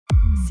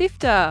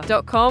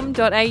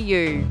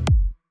sifter.com.au.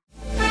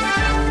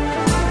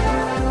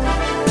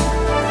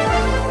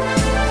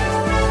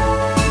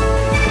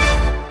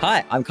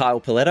 Hi, I'm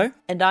Kyle Paletto.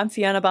 And I'm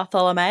Fiona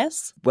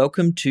Bartholomaeus.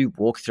 Welcome to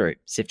Walkthrough,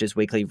 Sifter's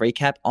weekly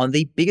recap on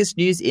the biggest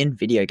news in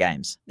video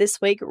games. This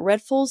week,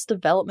 REDFALL's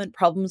development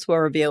problems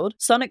were revealed,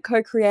 Sonic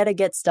co-creator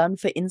gets done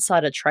for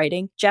insider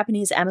trading,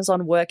 Japanese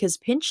Amazon workers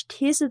pinch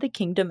Tears of the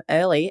Kingdom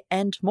early,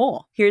 and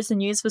more. Here's the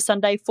news for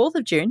Sunday, 4th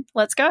of June.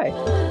 Let's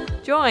go.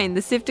 Join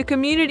the Sifter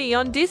community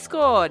on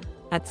Discord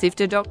at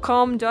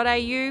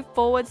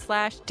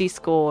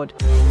sifter.com.au/Discord.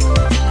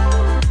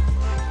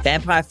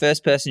 Vampire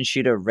first-person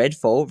shooter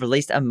REDFALL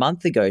released a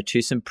month ago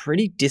to some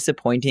pretty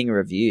disappointing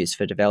reviews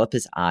for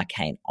developers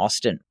Arkane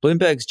Austin.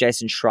 Bloomberg's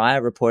Jason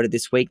Schreier reported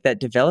this week that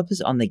developers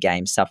on the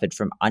game suffered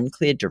from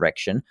unclear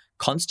direction,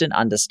 constant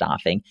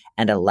understaffing,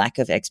 and a lack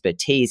of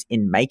expertise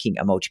in making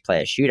a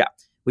multiplayer shooter,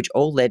 which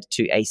all led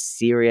to a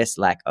serious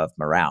lack of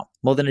morale.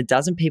 More than a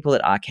dozen people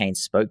at Arkane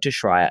spoke to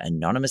Schreier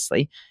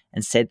anonymously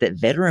and said that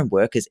veteran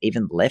workers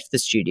even left the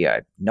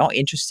studio, not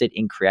interested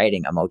in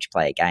creating a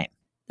multiplayer game.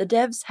 The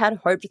devs had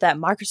hoped that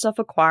Microsoft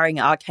acquiring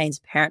Arkane's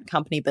parent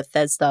company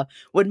Bethesda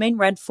would mean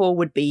REDFALL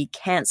would be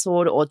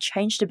cancelled or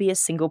changed to be a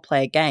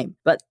single-player game,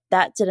 but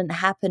that didn't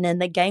happen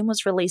and the game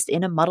was released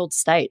in a muddled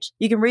state.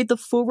 You can read the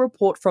full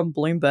report from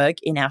Bloomberg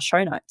in our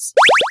show notes.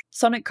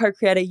 Sonic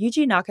co-creator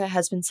Yuji Naka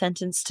has been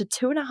sentenced to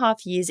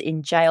 2.5 years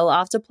in jail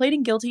after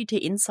pleading guilty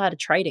to insider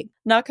trading.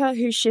 Naka,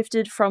 who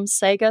shifted from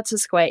Sega to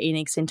Square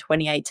Enix in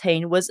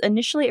 2018, was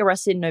initially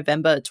arrested in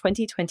November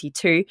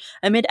 2022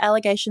 amid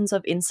allegations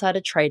of insider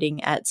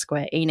trading at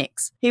Square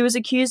Enix. He was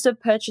accused of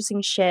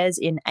purchasing shares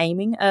in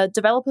Aiming, a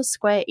developer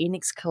Square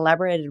Enix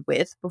collaborated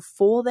with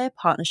before their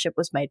partnership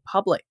was made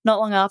public. Not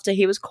long after,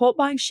 he was caught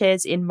buying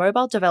shares in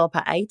mobile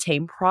developer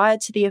A-Team prior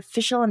to the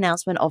official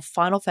announcement of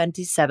Final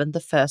Fantasy VII: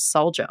 The First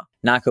Soldier.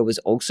 Naka was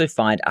also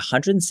fined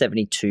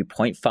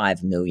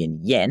 172.5 million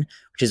yen,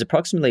 which is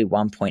approximately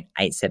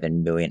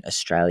 1.87 million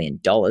Australian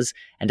dollars,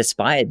 and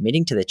despite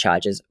admitting to the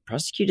charges,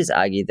 prosecutors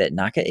argued that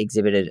Naka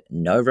exhibited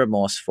no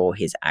remorse for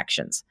his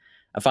actions.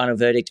 A final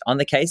verdict on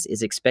the case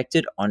is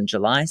expected on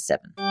July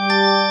 7.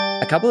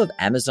 A couple of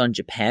Amazon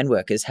Japan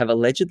workers have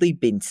allegedly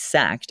been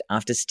sacked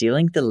after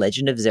stealing the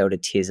Legend of Zelda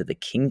Tears of the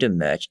Kingdom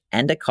merch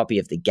and a copy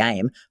of the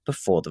game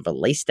before the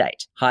release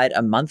date. Hired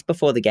a month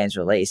before the game's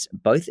release,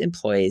 both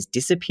employees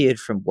disappeared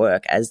from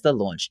work as the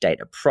launch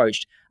date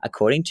approached,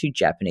 according to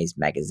Japanese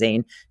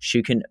magazine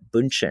Shuken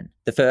Bunshin.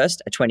 The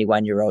first, a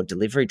 21-year-old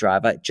delivery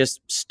driver,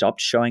 just stopped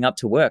showing up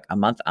to work a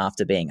month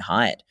after being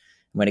hired.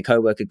 When a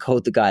coworker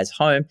called the guys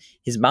home,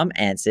 his mum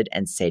answered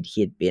and said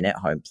he had been at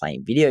home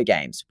playing video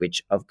games,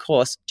 which of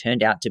course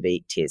turned out to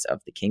be Tears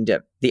of the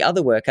Kingdom. The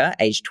other worker,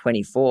 aged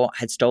 24,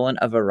 had stolen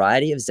a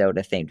variety of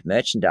Zelda-themed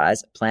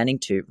merchandise, planning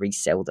to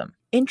resell them.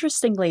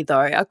 Interestingly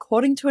though,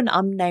 according to an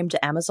unnamed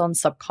Amazon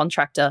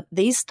subcontractor,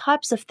 these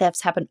types of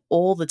thefts happen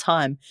all the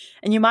time,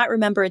 and you might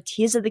remember a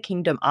Tears of the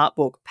Kingdom art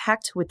book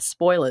packed with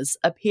spoilers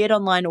appeared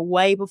online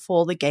way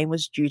before the game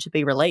was due to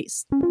be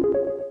released.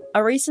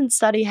 A recent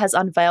study has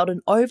unveiled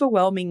an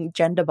overwhelming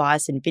gender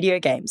bias in video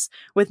games,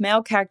 with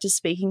male characters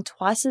speaking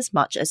twice as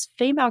much as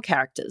female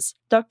characters.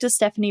 Dr.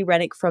 Stephanie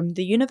Rennick from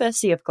the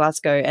University of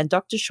Glasgow and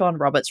Dr. Sean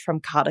Roberts from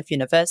Cardiff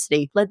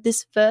University led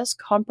this first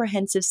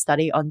comprehensive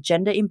study on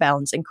gender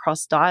imbalance and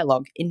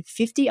cross-dialogue in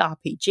 50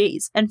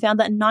 RPGs and found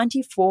that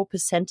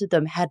 94% of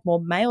them had more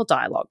male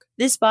dialogue.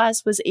 This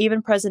bias was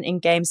even present in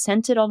games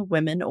centered on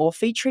women or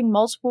featuring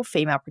multiple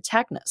female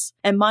protagonists,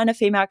 and minor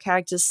female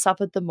characters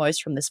suffered the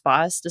most from this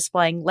bias,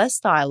 displaying less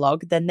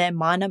dialogue than their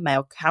minor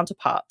male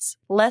counterparts.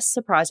 Less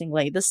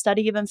surprisingly, the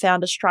study even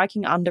found a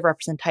striking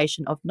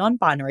underrepresentation of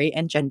non-binary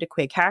and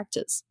genderqueer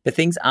characters. But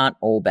things aren't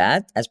all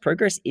bad, as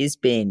progress is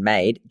being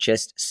made,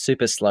 just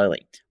super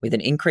slowly, with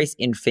an increase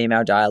in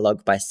female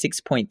dialogue by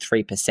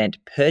 6.3%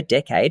 per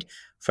decade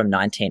from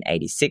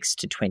 1986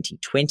 to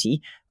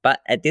 2020, but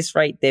at this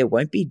rate there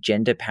won't be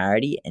gender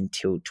parity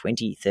until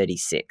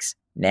 2036.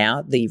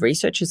 Now, the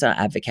researchers are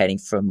advocating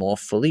for more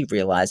fully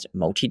realised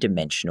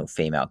multidimensional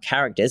female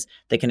characters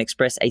that can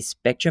express a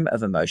spectrum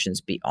of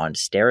emotions beyond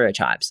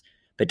stereotypes.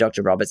 But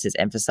Dr. Roberts has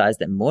emphasised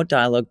that more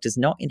dialogue does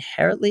not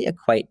inherently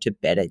equate to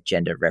better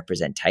gender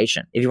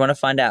representation. If you want to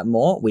find out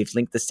more, we've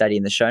linked the study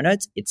in the show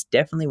notes. It's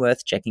definitely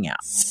worth checking out.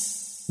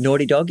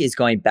 Naughty Dog is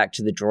going back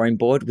to the drawing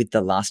board with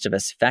The Last of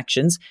Us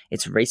Factions,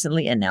 its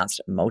recently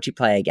announced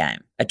multiplayer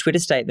game. A Twitter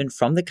statement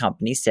from the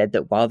company said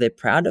that while they're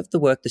proud of the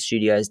work the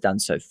studio has done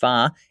so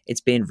far,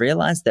 it's been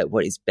realised that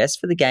what is best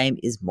for the game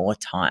is more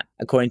time.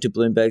 According to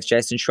Bloomberg's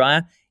Jason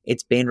Schreier,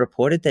 it's been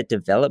reported that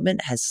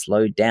development has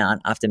slowed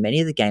down after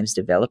many of the game's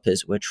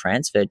developers were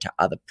transferred to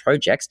other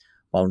projects,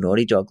 while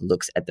Naughty Dog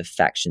looks at the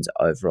faction's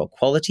overall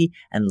quality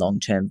and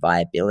long-term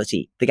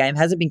viability. The game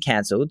hasn't been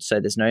cancelled, so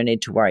there's no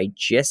need to worry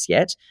just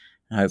yet,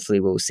 and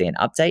hopefully we'll see an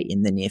update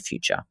in the near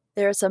future.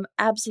 There are some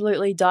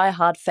absolutely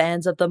die-hard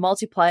fans of the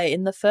multiplayer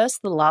in the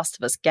first The Last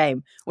of Us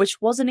game, which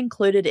wasn't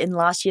included in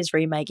last year's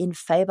remake in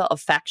favour of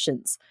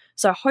factions,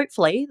 so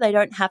hopefully they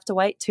don't have to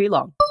wait too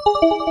long.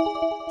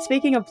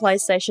 Speaking of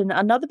PlayStation,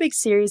 another big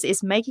series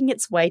is making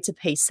its way to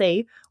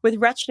PC, with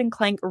Ratchet &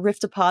 Clank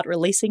Rift Apart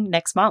releasing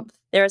next month.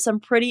 There are some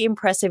pretty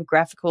impressive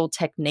graphical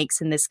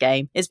techniques in this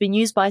game. It's been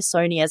used by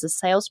Sony as a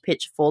sales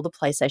pitch for the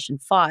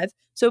PlayStation 5,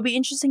 so it'll be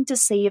interesting to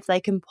see if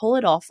they can pull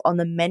it off on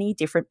the many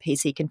different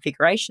PC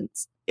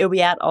configurations. It'll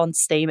be out on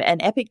Steam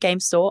and Epic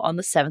Games Store on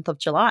the 7th of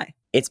July.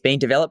 It's being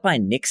developed by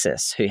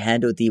Nixxes, who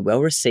handled the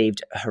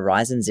well-received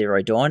Horizon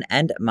Zero Dawn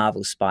and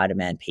Marvel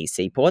Spider-Man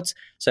PC ports,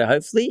 so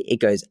hopefully it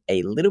goes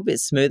a little bit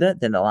smoother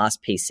than the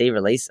last PC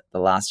release, The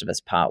Last of Us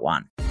Part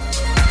 1.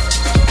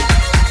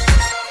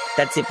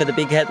 That's it for the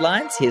big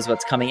headlines. Here's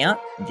what's coming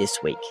out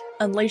this week.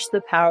 Unleash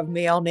the power of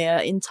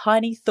Mjolnir in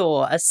Tiny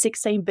Thor, a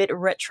 16-bit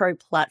retro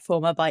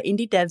platformer by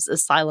indie devs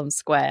Asylum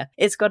Square.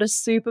 It's got a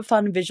super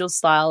fun visual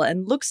style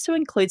and looks to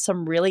include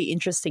some really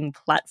interesting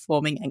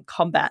platforming and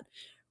combat.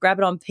 Grab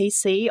it on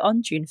PC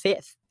on June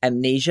 5th.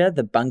 Amnesia: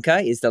 The Bunker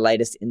is the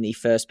latest in the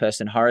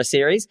first-person horror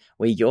series,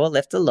 where you're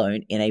left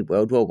alone in a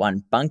World War I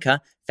bunker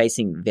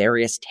facing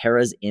various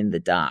terrors in the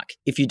dark.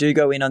 If you do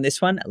go in on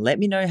this one, let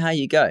me know how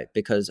you go,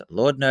 because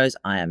Lord knows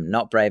I am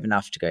not brave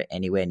enough to go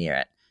anywhere near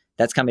it.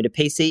 That's coming to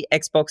PC,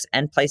 Xbox,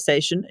 and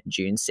PlayStation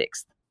June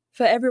 6th.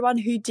 For everyone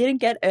who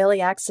didn't get early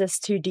access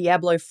to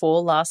Diablo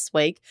 4 last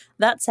week,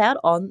 that's out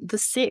on the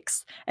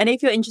 6th. And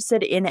if you're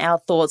interested in our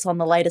thoughts on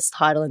the latest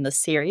title in the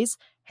series,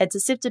 head to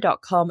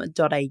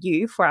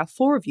sifter.com.au for our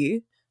full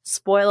review.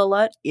 Spoiler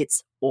alert,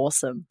 it's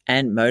awesome.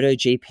 And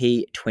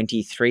MotoGP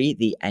 23,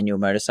 the annual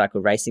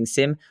motorcycle racing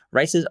sim,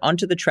 races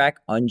onto the track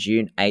on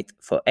June 8th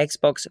for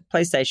Xbox,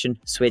 PlayStation,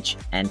 Switch,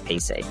 and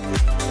PC.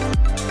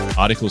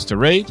 Articles to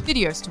read,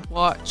 Videos to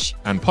watch.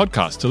 and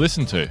podcasts to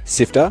listen to.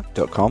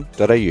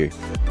 Sifter.com.au.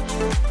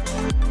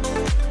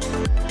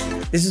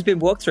 This has been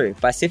Walkthrough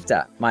by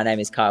Sifter. My name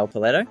is Kyle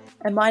Paletto.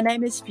 And my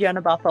name is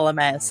Fiona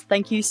Bartholomeus.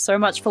 Thank you so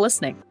much for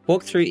listening.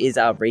 Walkthrough is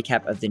our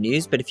recap of the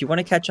news, but if you want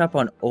to catch up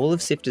on all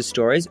of Sifter's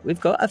stories,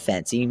 we've got a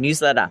fancy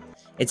newsletter.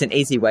 It's an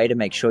easy way to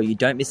make sure you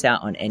don't miss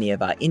out on any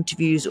of our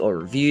interviews or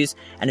reviews,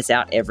 and it's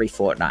out every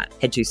fortnight.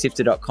 Head to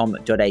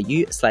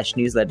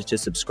sifter.com.au/newsletter to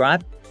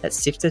subscribe.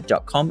 That's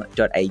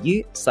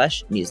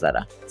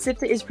sifter.com.au/newsletter.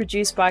 Sifter is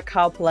produced by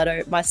Kyle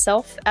Paletto,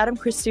 myself, Adam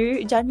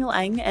Christou, Daniel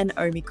Ang, and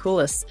Omi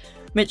Koulis.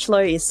 Mitch Lowe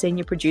is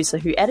senior producer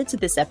who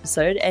edited this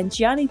episode, and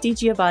Gianni Di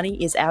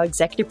Giovanni is our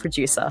executive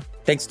producer.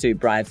 Thanks to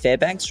Brian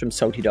Fairbanks from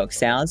Salty Dog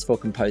Sounds for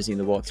composing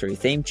the Walkthrough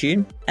theme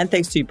tune, and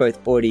thanks to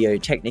both Audio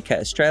Technica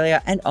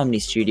Australia and Omni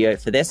Studio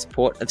for their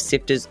support of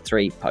Sifter's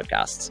 3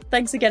 podcasts.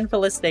 Thanks again for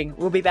listening.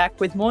 We'll be back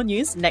with more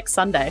news next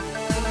Sunday.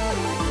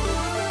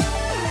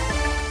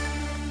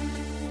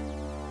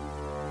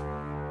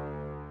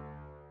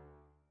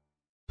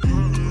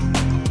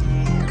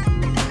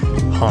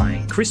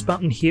 Hi, Chris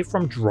Button here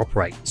from Drop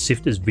Rate,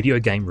 Sifter's video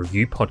game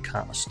review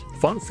podcast.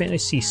 Final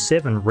Fantasy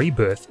VII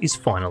Rebirth is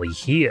finally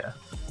here,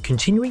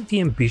 continuing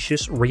the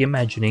ambitious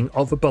reimagining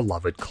of a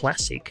beloved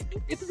classic.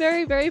 It's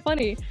very, very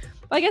funny.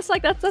 I guess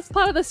that's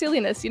part of the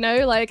silliness, you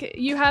know, like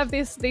you have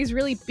these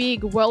really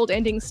big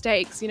world-ending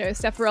stakes, you know,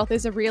 Sephiroth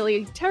is a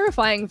really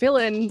terrifying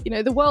villain, you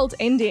know, the world's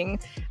ending,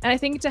 and I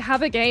think to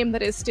have a game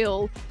that is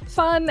still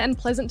fun and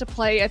pleasant to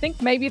play, I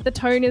think maybe the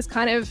tone is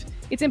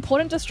it's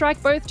important to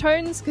strike both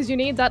tones because you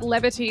need that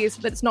levity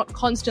so that it's not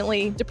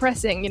constantly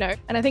depressing, you know,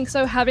 and I think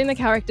so having the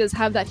characters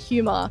have that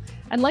humor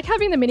and like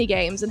having the mini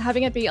games and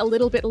having it be a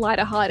little bit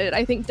lighter hearted,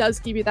 I think does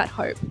give you that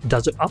hope.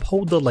 Does it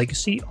uphold the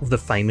legacy of the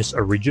famous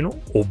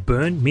original or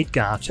burn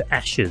Midgar to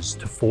ashes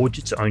to forge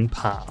its own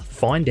path?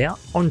 Find out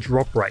on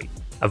Drop Rate,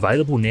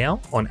 available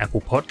now on Apple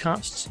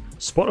Podcasts,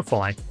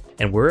 Spotify,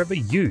 and wherever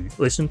you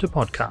listen to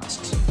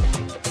podcasts.